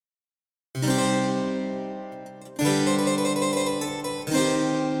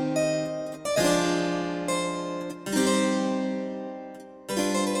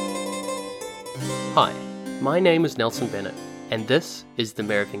Hi, my name is Nelson Bennett, and this is the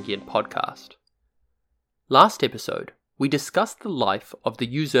Merovingian podcast. Last episode, we discussed the life of the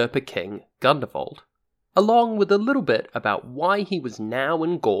usurper king Gundovald, along with a little bit about why he was now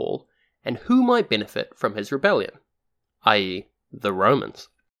in Gaul and who might benefit from his rebellion, i.e. the Romans.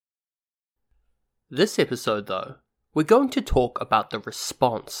 This episode, though, we're going to talk about the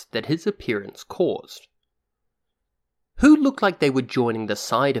response that his appearance caused. Who looked like they were joining the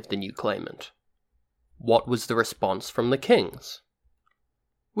side of the new claimant? What was the response from the kings?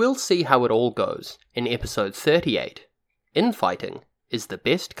 We'll see how it all goes in episode 38, Infighting is the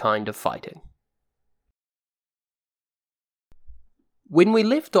best kind of fighting. When we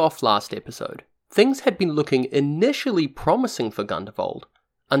left off last episode, things had been looking initially promising for Gundovald,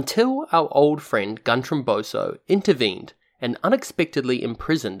 until our old friend Guntram Boso intervened and unexpectedly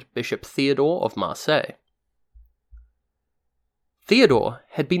imprisoned Bishop Theodore of Marseille. Theodore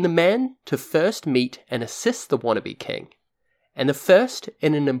had been the man to first meet and assist the wannabe king, and the first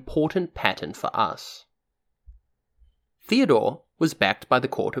in an important pattern for us. Theodore was backed by the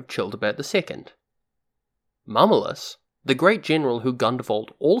court of Childebert II. Mammalus, the great general who Gundovald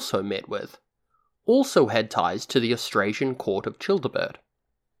also met with, also had ties to the Austrasian court of Childebert.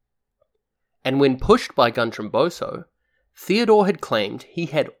 And when pushed by Guntram Boso, Theodore had claimed he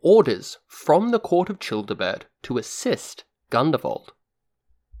had orders from the court of Childebert to assist Gundovald.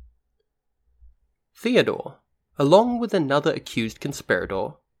 Theodore, along with another accused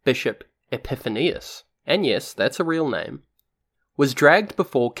conspirator, Bishop Epiphanius, and yes, that's a real name, was dragged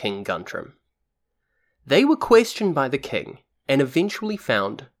before King Guntram. They were questioned by the king and eventually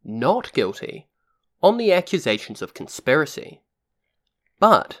found not guilty on the accusations of conspiracy.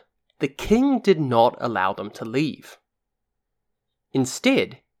 But the king did not allow them to leave.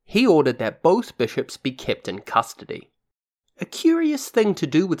 Instead, he ordered that both bishops be kept in custody. A curious thing to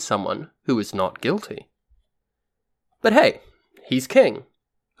do with someone who is not guilty. But hey, he's king.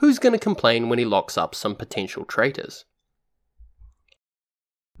 Who's going to complain when he locks up some potential traitors?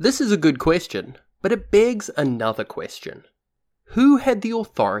 This is a good question, but it begs another question. Who had the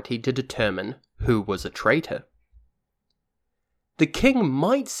authority to determine who was a traitor? The king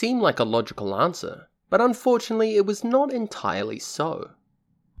might seem like a logical answer, but unfortunately it was not entirely so.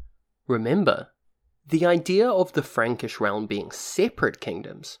 Remember, the idea of the Frankish realm being separate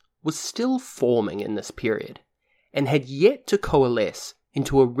kingdoms was still forming in this period, and had yet to coalesce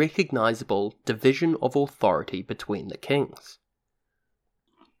into a recognizable division of authority between the kings.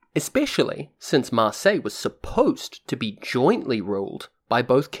 Especially since Marseille was supposed to be jointly ruled by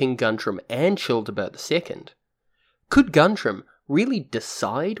both King Guntram and Childebert II. Could Guntram really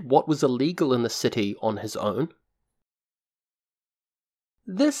decide what was illegal in the city on his own?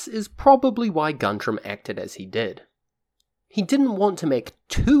 This is probably why Guntram acted as he did. He didn't want to make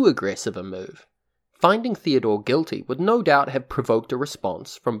too aggressive a move. Finding Theodore guilty would no doubt have provoked a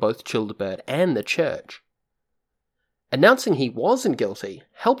response from both Childebert and the church. Announcing he wasn't guilty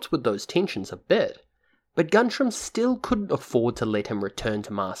helped with those tensions a bit, but Guntram still couldn't afford to let him return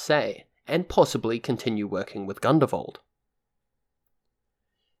to Marseille and possibly continue working with Gundovald.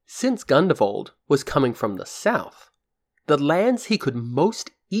 Since Gundovald was coming from the south, the lands he could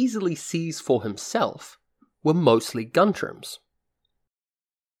most easily seize for himself were mostly Guntram's.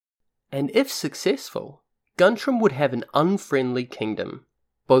 And if successful, Guntram would have an unfriendly kingdom,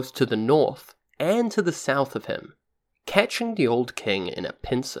 both to the north and to the south of him, catching the old king in a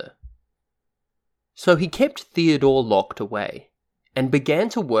pincer. So he kept Theodore locked away, and began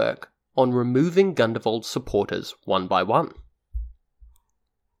to work on removing Gundovald's supporters one by one.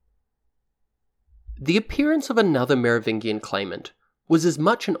 The appearance of another Merovingian claimant was as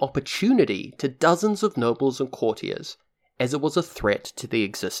much an opportunity to dozens of nobles and courtiers as it was a threat to the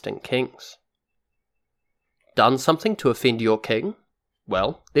existing kings. Done something to offend your king?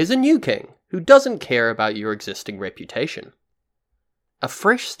 Well, there's a new king who doesn't care about your existing reputation. A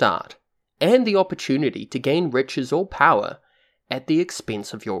fresh start, and the opportunity to gain riches or power at the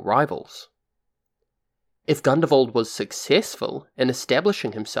expense of your rivals. If Gundovald was successful in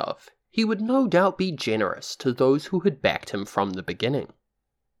establishing himself, he would no doubt be generous to those who had backed him from the beginning.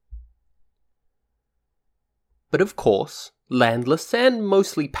 But of course, landless and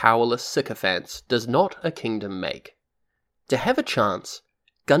mostly powerless sycophants does not a kingdom make. To have a chance,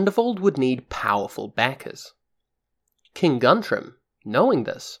 Gundovald would need powerful backers. King Guntram, knowing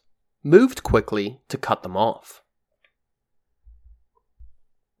this, moved quickly to cut them off.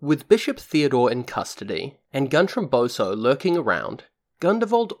 With Bishop Theodore in custody and Guntram Boso lurking around,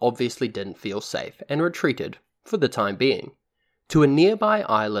 Gundovald obviously didn't feel safe and retreated, for the time being, to a nearby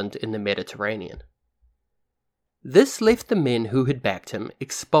island in the Mediterranean. This left the men who had backed him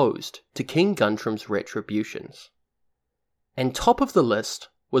exposed to King Guntram's retributions. And top of the list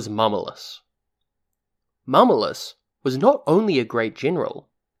was Mummalus. Mummalus was not only a great general,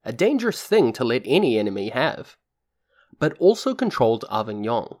 a dangerous thing to let any enemy have, but also controlled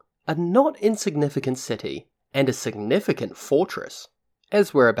Avignon, a not insignificant city and a significant fortress,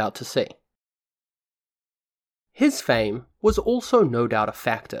 as we're about to see. His fame was also no doubt a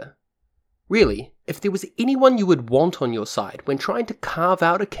factor. Really, if there was anyone you would want on your side when trying to carve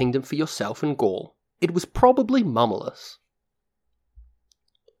out a kingdom for yourself in Gaul, it was probably Mummalus.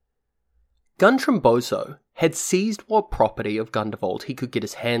 Guntram Boso had seized what property of Gundovald he could get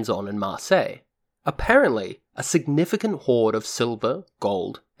his hands on in Marseille, apparently a significant hoard of silver,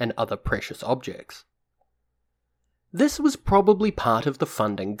 gold, and other precious objects. This was probably part of the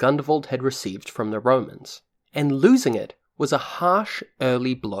funding Gundovald had received from the Romans, and losing it was a harsh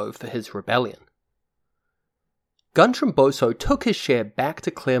early blow for his rebellion. Guntram Boso took his share back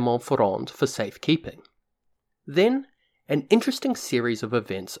to Clermont-Ferrand for safekeeping. Then, an interesting series of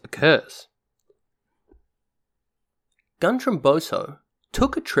events occurs. Guntram Boso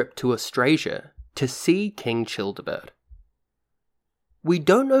took a trip to Austrasia to see King Childebert. We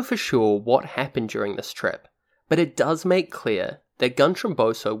don't know for sure what happened during this trip, but it does make clear that Guntram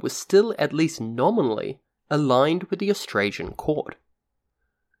Boso was still at least nominally aligned with the Austrasian court.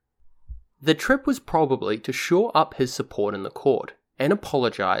 The trip was probably to shore up his support in the court and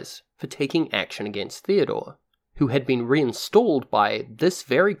apologise for taking action against Theodore, who had been reinstalled by this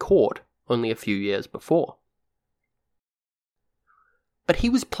very court only a few years before. But he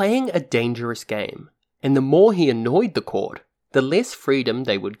was playing a dangerous game, and the more he annoyed the court, the less freedom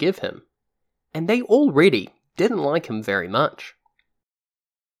they would give him, and they already didn't like him very much.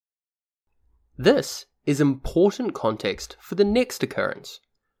 This is important context for the next occurrence,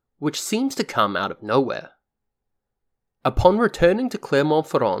 which seems to come out of nowhere. Upon returning to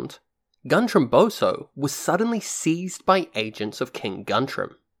Clermont-Ferrand, Guntram Boso was suddenly seized by agents of King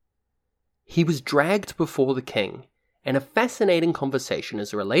Guntram. He was dragged before the king, and a fascinating conversation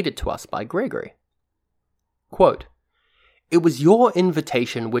is related to us by Gregory. Quote, "It was your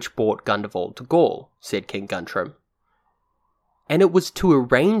invitation which brought Gundovald to Gaul," said King Guntram, "and it was to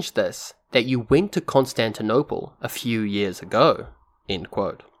arrange this that you went to Constantinople a few years ago." End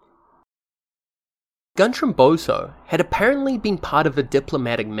quote. Guntram Boso had apparently been part of a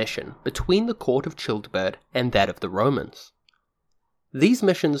diplomatic mission between the court of Childebert and that of the Romans. These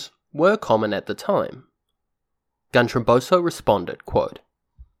missions were common at the time. Guntram Boso responded, quote,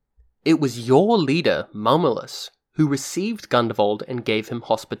 "It was your leader, Mummalus, who received Gundovald and gave him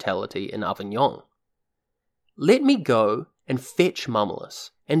hospitality in Avignon. Let me go and fetch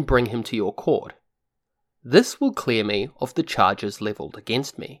Mummalus and bring him to your court. This will clear me of the charges levelled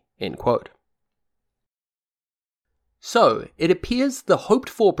against me." End quote. So, it appears the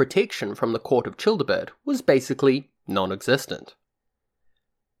hoped-for protection from the court of Childebert was basically non-existent.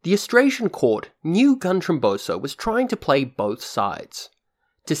 The Austrasian court knew Guntram Boso was trying to play both sides,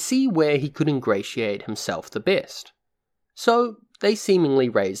 to see where he could ingratiate himself the best, so they seemingly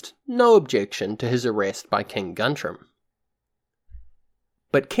raised no objection to his arrest by King Guntram.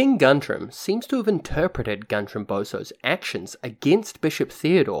 But King Guntram seems to have interpreted Guntram Boso's actions against Bishop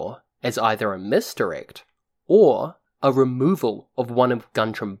Theodore as either a misdirect or a removal of one of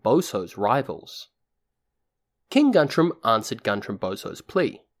Guntram Boso's rivals. King Guntram answered Guntram Boso's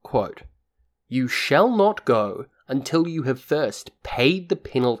plea, quote, "You shall not go until you have first paid the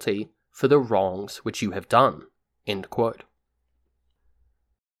penalty for the wrongs which you have done." End quote.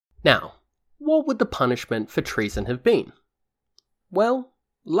 Now, what would the punishment for treason have been? Well,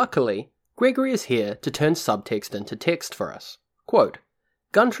 luckily, Gregory is here to turn subtext into text for us. Quote,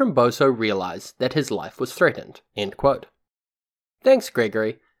 "Guntram Boso realized that his life was threatened." End quote. Thanks,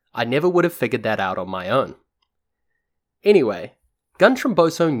 Gregory. I never would have figured that out on my own. Anyway, Guntram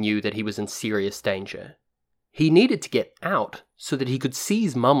Boso knew that he was in serious danger. He needed to get out so that he could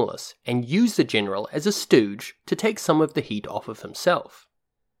seize Mummalus and use the general as a stooge to take some of the heat off of himself.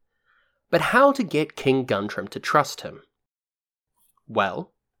 But how to get King Guntram to trust him?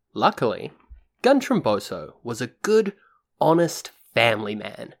 Well, luckily, Guntram Boso was a good, honest family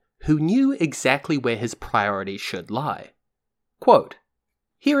man who knew exactly where his priorities should lie. Quote,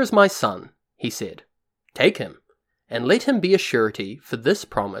 "Here is my son," he said. "Take him, and let him be a surety for this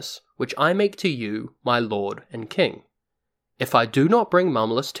promise which I make to you, my lord and king. If I do not bring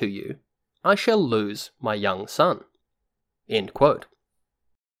Mummalus to you, I shall lose my young son." End quote.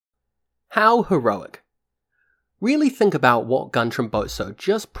 How heroic. Really think about what Guntram Boso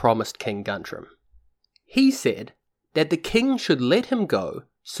just promised King Guntram. He said that the king should let him go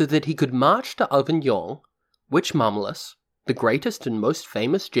so that he could march to Avignon which Mammalus, the greatest and most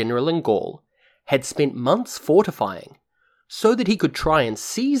famous general in Gaul, had spent months fortifying, so that he could try and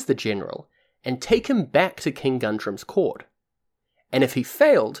seize the general and take him back to King Guntram's court. And if he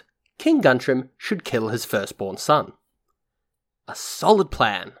failed, King Guntram should kill his firstborn son. A solid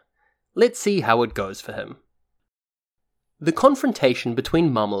plan. Let's see how it goes for him. The confrontation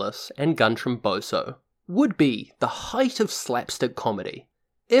between Mammalus and Guntram Boso would be the height of slapstick comedy,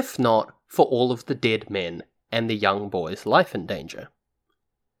 if not for all of the dead men and the young boy's life in danger.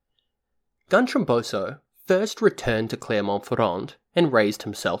 Guntram Boso first returned to Clermont-Ferrand and raised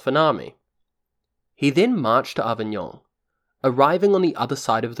himself an army. He then marched to Avignon. Arriving on the other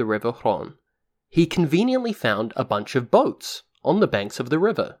side of the river Rhône, he conveniently found a bunch of boats on the banks of the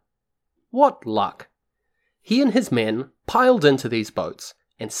river. What luck! He and his men piled into these boats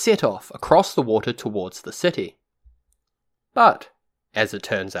and set off across the water towards the city. But, as it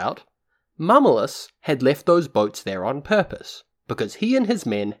turns out, Mammalus had left those boats there on purpose, because he and his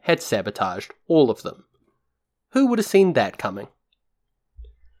men had sabotaged all of them. Who would have seen that coming?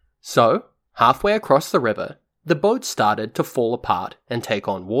 So, halfway across the river, the boats started to fall apart and take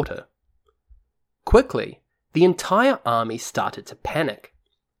on water. Quickly, the entire army started to panic.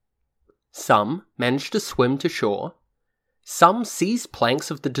 Some managed to swim to shore, some seized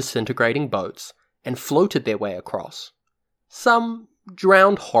planks of the disintegrating boats and floated their way across. Some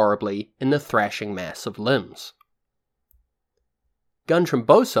drowned horribly in the thrashing mass of limbs. Guntram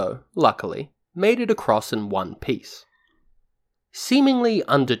Boso, luckily, made it across in one piece. Seemingly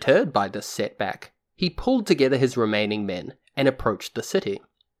undeterred by this setback, he pulled together his remaining men and approached the city.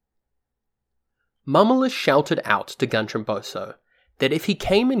 Mammalus shouted out to Guntram Boso that if he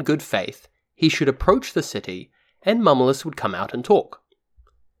came in good faith, he should approach the city and Mammalus would come out and talk.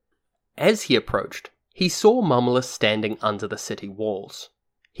 As he approached, he saw Mammalus standing under the city walls.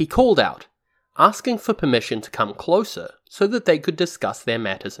 He called out, asking for permission to come closer so that they could discuss their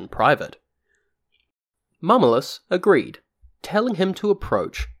matters in private. Mammalus agreed, telling him to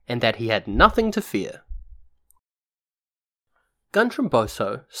approach and that he had nothing to fear. Guntram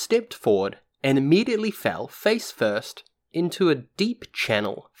Boso stepped forward and immediately fell face first into a deep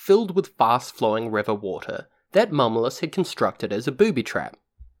channel filled with fast-flowing river water that Mammalus had constructed as a booby trap.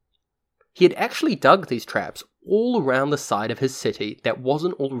 He had actually dug these traps all around the side of his city that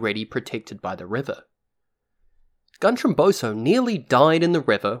wasn't already protected by the river. Guntram Boso nearly died in the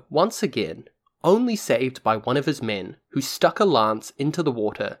river once again, only saved by one of his men who stuck a lance into the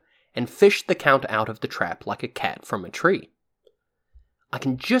water and fished the count out of the trap like a cat from a tree. I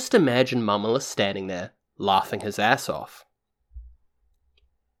can just imagine Mammalus standing there, laughing his ass off.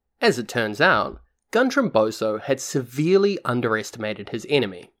 As it turns out, Guntram Boso had severely underestimated his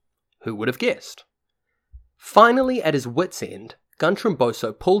enemy. Who would have guessed? Finally, at his wit's end, Guntram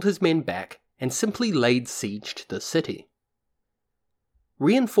Boso pulled his men back and simply laid siege to the city.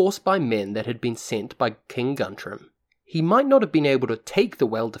 Reinforced by men that had been sent by King Guntram, he might not have been able to take the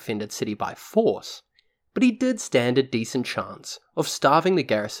well-defended city by force, but he did stand a decent chance of starving the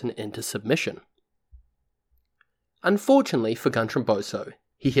garrison into submission. Unfortunately for Guntram Boso,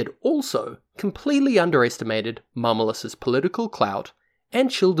 he had also completely underestimated Mammalus's political clout and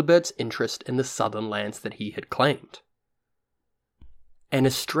Childebert's interest in the southern lands that he had claimed. An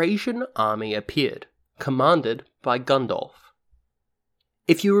Austrasian army appeared, commanded by Gundovald.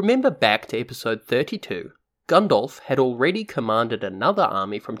 If you remember back to episode 32, Gundovald had already commanded another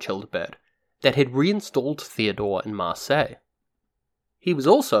army from Childebert that had reinstalled Theodore in Marseille. He was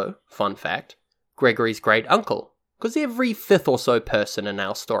also, fun fact, Gregory's great-uncle, because every fifth or so person in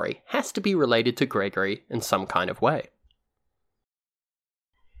our story has to be related to Gregory in some kind of way.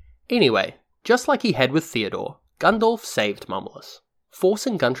 Anyway, just like he had with Theodore, Gundovald saved Mammalus,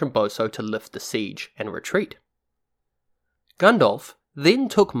 forcing Guntram Boso to lift the siege and retreat. Gundovald then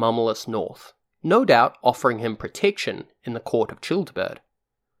took Mammalus north, no doubt offering him protection in the court of Childebert.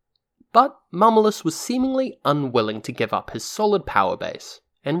 But Mammalus was seemingly unwilling to give up his solid power base,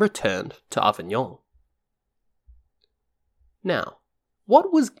 and returned to Avignon. Now,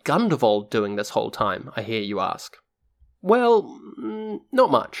 what was Gundovald doing this whole time, I hear you ask? Well,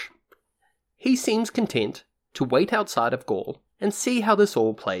 not much. He seems content to wait outside of Gaul and see how this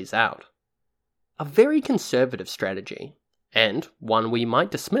all plays out. A very conservative strategy, and one we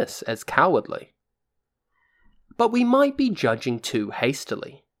might dismiss as cowardly. But we might be judging too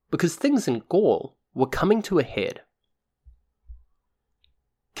hastily, because things in Gaul were coming to a head.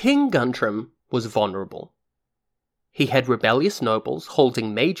 King Guntram was vulnerable. He had rebellious nobles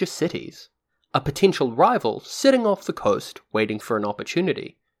holding major cities, a potential rival sitting off the coast waiting for an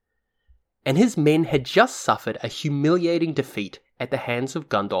opportunity, and his men had just suffered a humiliating defeat at the hands of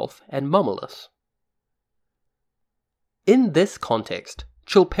Gundovald and Mammalus. In this context,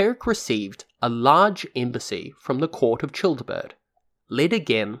 Chilperic received a large embassy from the court of Childebert, led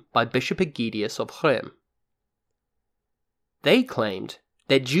again by Bishop Aegidius of Rheims. They claimed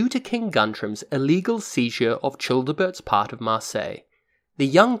that due to King Guntram's illegal seizure of Childebert's part of Marseille, the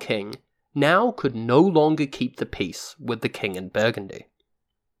young king now could no longer keep the peace with the king in Burgundy.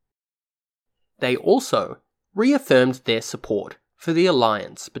 They also reaffirmed their support for the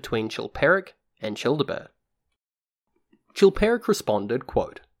alliance between Chilperic and Childebert. Chilperic responded,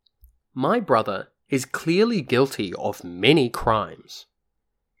 quote, "My brother is clearly guilty of many crimes.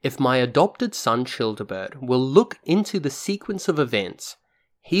 If my adopted son Childebert will look into the sequence of events,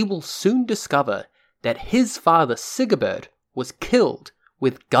 he will soon discover that his father Sigibert was killed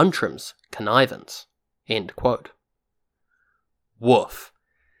with Guntram's connivance." End quote. Woof.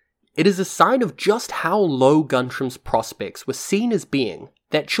 It is a sign of just how low Guntram's prospects were seen as being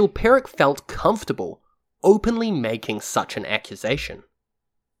that Chilperic felt comfortable openly making such an accusation.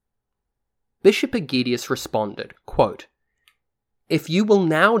 Bishop Aegidius responded, quote, "If you will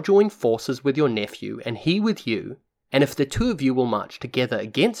now join forces with your nephew and he with you, and if the two of you will march together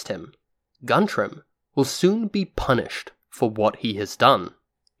against him, Guntram will soon be punished for what he has done."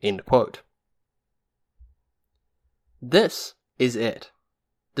 End quote. This is it.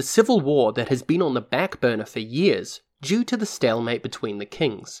 The civil war that has been on the back burner for years due to the stalemate between the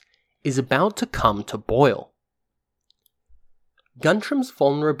kings is about to come to boil. Guntram's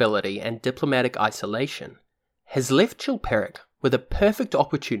vulnerability and diplomatic isolation has left Chilperic with a perfect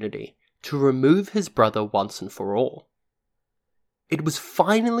opportunity to remove his brother once and for all. It was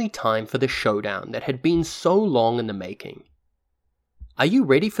finally time for the showdown that had been so long in the making. Are you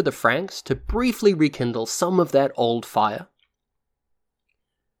ready for the Franks to briefly rekindle some of that old fire?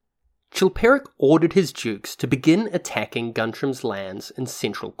 Chilperic ordered his dukes to begin attacking Guntram's lands in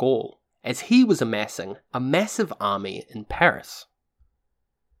central Gaul, as he was amassing a massive army in Paris.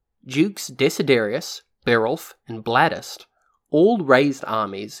 Dukes Desiderius, Berulf, and Bladist all raised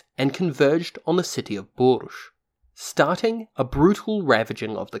armies and converged on the city of Bourges, starting a brutal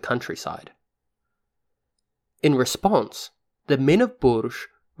ravaging of the countryside. In response, the men of Bourges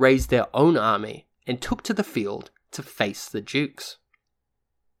raised their own army and took to the field to face the dukes.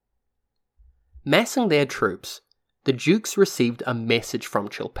 Massing their troops, the dukes received a message from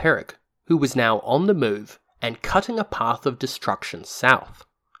Chilperic, who was now on the move and cutting a path of destruction south.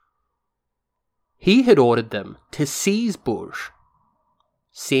 He had ordered them to seize Bourges.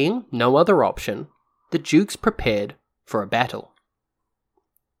 Seeing no other option, the dukes prepared for a battle.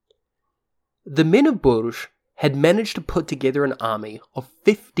 The men of Bourges had managed to put together an army of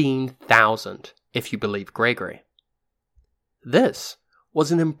 15,000, if you believe Gregory. This was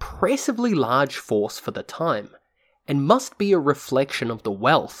an impressively large force for the time, and must be a reflection of the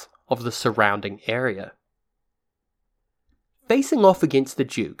wealth of the surrounding area. Facing off against the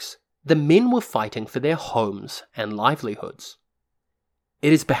dukes, the men were fighting for their homes and livelihoods.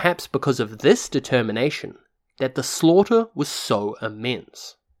 It is perhaps because of this determination that the slaughter was so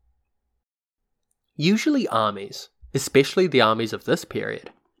immense. Usually armies, especially the armies of this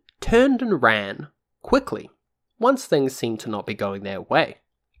period, turned and ran quickly once things seemed to not be going their way.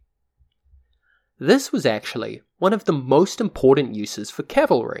 This was actually one of the most important uses for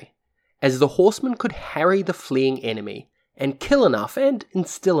cavalry, as the horsemen could harry the fleeing enemy and kill enough and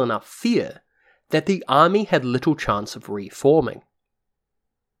instill enough fear that the army had little chance of reforming.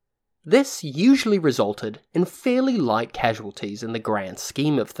 This usually resulted in fairly light casualties in the grand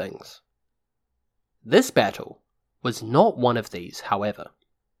scheme of things. This battle was not one of these, however.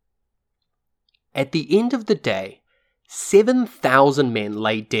 At the end of the day, 7,000 men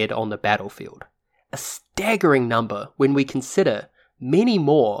lay dead on the battlefield, a staggering number when we consider many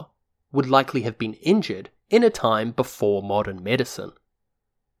more would likely have been injured in a time before modern medicine.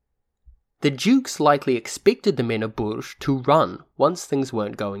 The dukes likely expected the men of Bourges to run once things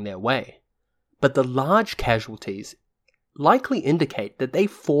weren't going their way, but the large casualties likely indicate that they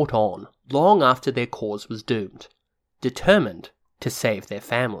fought on long after their cause was doomed, determined to save their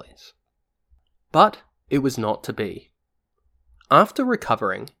families. But it was not to be. After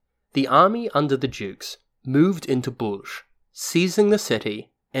recovering, the army under the dukes moved into Bourges, seizing the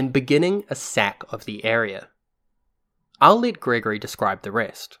city and beginning a sack of the area. I'll let Gregory describe the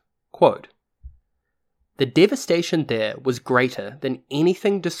rest. Quote, "The devastation there was greater than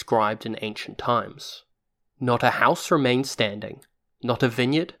anything described in ancient times. Not a house remained standing, not a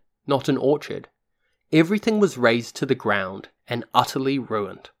vineyard, not an orchard. Everything was razed to the ground and utterly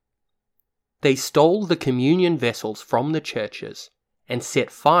ruined. They stole the communion vessels from the churches and set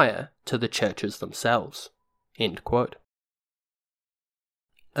fire to the churches themselves." End quote.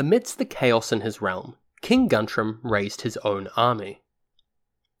 Amidst the chaos in his realm, King Guntram raised his own army.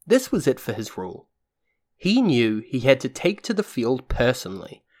 This was it for his rule. He knew he had to take to the field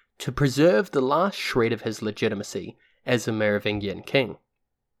personally to preserve the last shred of his legitimacy as a Merovingian king.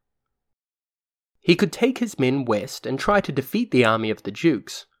 He could take his men west and try to defeat the army of the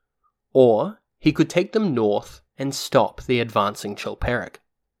dukes, or he could take them north and stop the advancing Chilperic.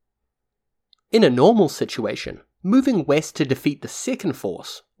 In a normal situation, moving west to defeat the second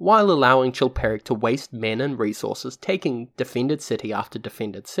force, while allowing Chilperic to waste men and resources taking defended city after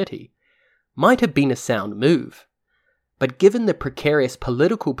defended city, might have been a sound move, but given the precarious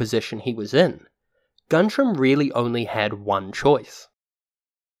political position he was in, Guntram really only had one choice.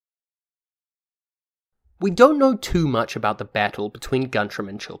 We don't know too much about the battle between Guntram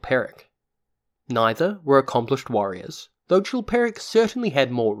and Chilperic. Neither were accomplished warriors, though Chilperic certainly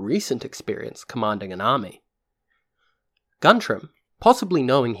had more recent experience commanding an army. Guntram, possibly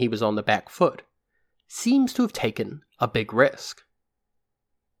knowing he was on the back foot, seems to have taken a big risk.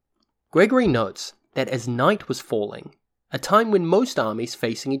 Gregory notes that as night was falling, a time when most armies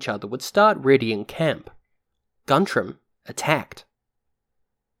facing each other would start readying camp, Guntram attacked.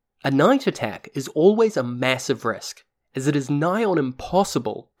 A night attack is always a massive risk, as it is nigh on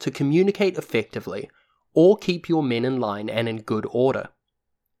impossible to communicate effectively or keep your men in line and in good order.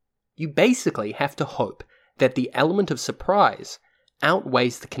 You basically have to hope that the element of surprise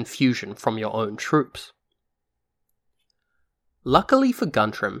outweighs the confusion from your own troops. Luckily for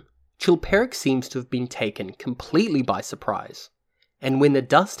Guntram, Chilperic seems to have been taken completely by surprise, and when the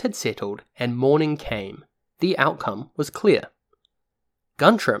dust had settled and morning came, the outcome was clear.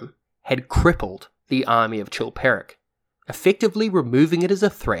 Guntram had crippled the army of Chilperic, effectively removing it as a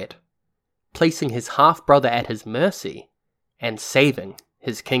threat, placing his half-brother at his mercy, and saving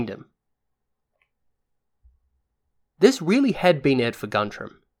his kingdom. This really had been it for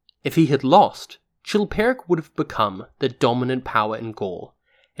Guntram. If he had lost, Chilperic would have become the dominant power in Gaul,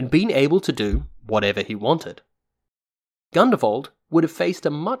 and been able to do whatever he wanted. Gundovald would have faced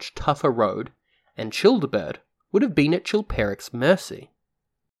a much tougher road, and Childebert would have been at Chilperic's mercy.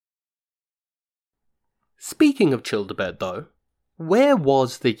 Speaking of Childebert though, where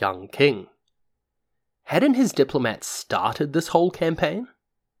was the young king? Hadn't his diplomats started this whole campaign?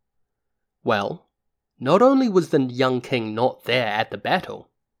 Well, not only was the young king not there at the battle,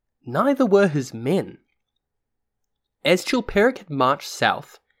 neither were his men. As Chilperic had marched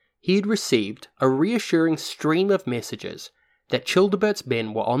south, he had received a reassuring stream of messages that Childebert's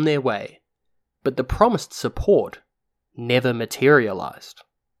men were on their way, but the promised support never materialized.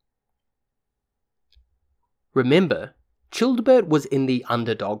 Remember, Childebert was in the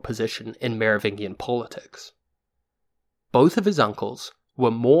underdog position in Merovingian politics. Both of his uncles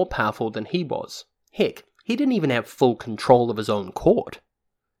were more powerful than he was. Heck, he didn't even have full control of his own court.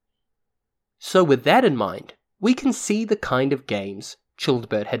 So with that in mind, we can see the kind of games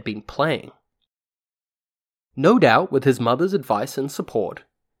Childebert had been playing. No doubt with his mother's advice and support,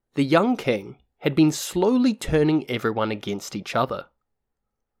 the young king had been slowly turning everyone against each other.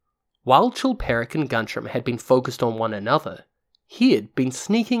 While Chilperic and Guntram had been focused on one another, he had been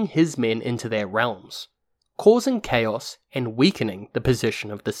sneaking his men into their realms, causing chaos and weakening the position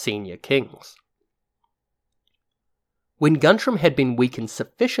of the senior kings. When Guntram had been weakened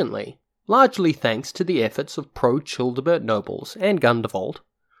sufficiently, largely thanks to the efforts of pro-Childebert nobles and Gundovald,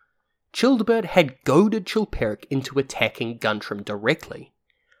 Childebert had goaded Chilperic into attacking Guntram directly,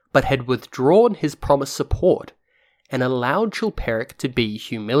 but had withdrawn his promised support and allowed Chilperic to be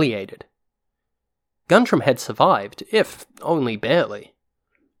humiliated. Guntram had survived, if only barely,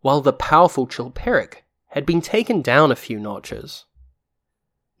 while the powerful Chilperic had been taken down a few notches.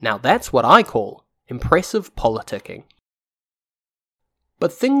 Now that's what I call impressive politicking.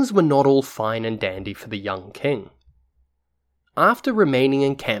 But things were not all fine and dandy for the young king. After remaining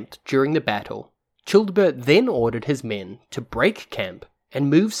encamped during the battle, Childebert then ordered his men to break camp and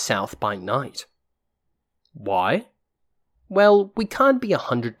move south by night. Why? Well, we can't be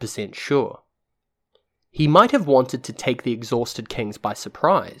 100% sure. He might have wanted to take the exhausted kings by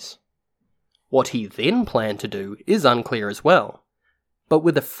surprise. What he then planned to do is unclear as well, but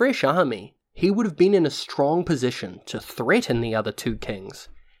with a fresh army, he would have been in a strong position to threaten the other two kings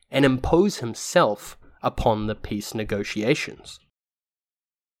and impose himself upon the peace negotiations.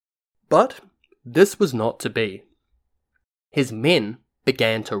 But this was not to be. His men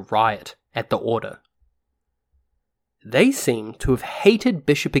began to riot at the order. They seem to have hated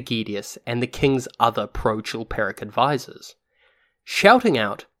Bishop Aegidius and the king's other pro-Chilperic advisors, shouting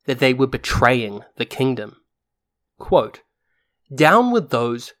out that they were betraying the kingdom. Quote, "Down with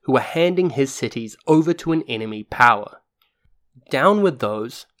those who are handing his cities over to an enemy power. Down with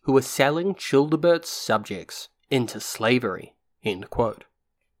those who were selling Childebert's subjects into slavery." End quote.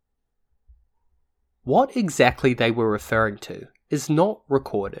 What exactly they were referring to is not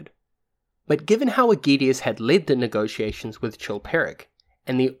recorded, but given how Aegidius had led the negotiations with Chilperic,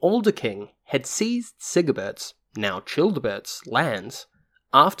 and the older king had seized Sigebert's, now Childebert's, lands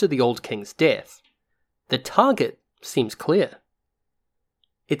after the old king's death, the target seems clear.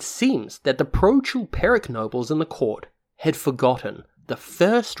 It seems that the pro-Chilperic nobles in the court had forgotten the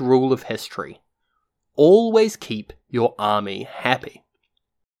first rule of history: always keep your army happy.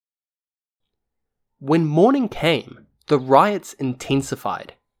 When morning came, the riots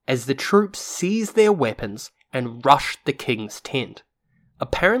intensified as the troops seized their weapons and rushed the king's tent,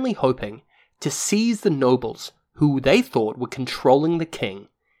 apparently hoping to seize the nobles who they thought were controlling the king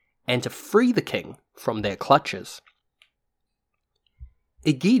and to free the king from their clutches.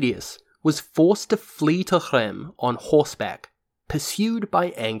 Aegidius was forced to flee to Rhem on horseback, pursued by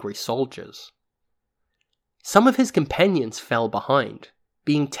angry soldiers. Some of his companions fell behind,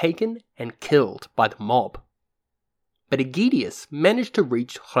 being taken and killed by the mob. But Aegidius managed to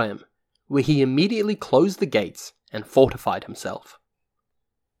reach Rhem, where he immediately closed the gates and fortified himself.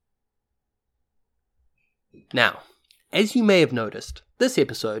 Now, as you may have noticed, this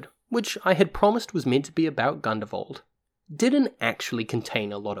episode, which I had promised was meant to be about Gundovald, didn't actually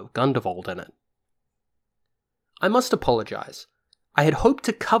contain a lot of Gundovald in it. I must apologise. I had hoped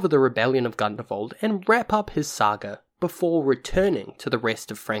to cover the rebellion of Gundovald and wrap up his saga before returning to the rest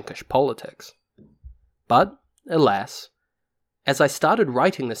of Frankish politics. But, alas, as I started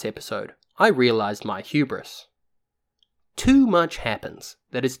writing this episode, I realised my hubris. Too much happens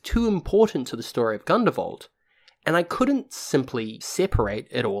that is too important to the story of Gundovald, and I couldn't simply separate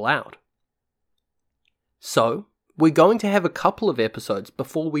it all out. So, we're going to have a couple of episodes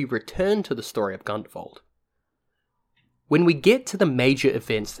before we return to the story of Gundovald. When we get to the major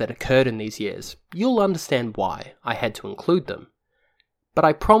events that occurred in these years, you'll understand why I had to include them, but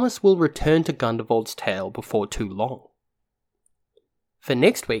I promise we'll return to Gundovald's tale before too long. For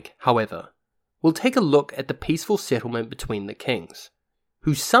next week, however, we'll take a look at the peaceful settlement between the kings,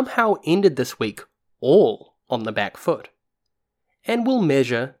 who somehow ended this week all on the back foot, and we'll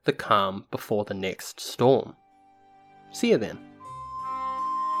measure the calm before the next storm. See you then.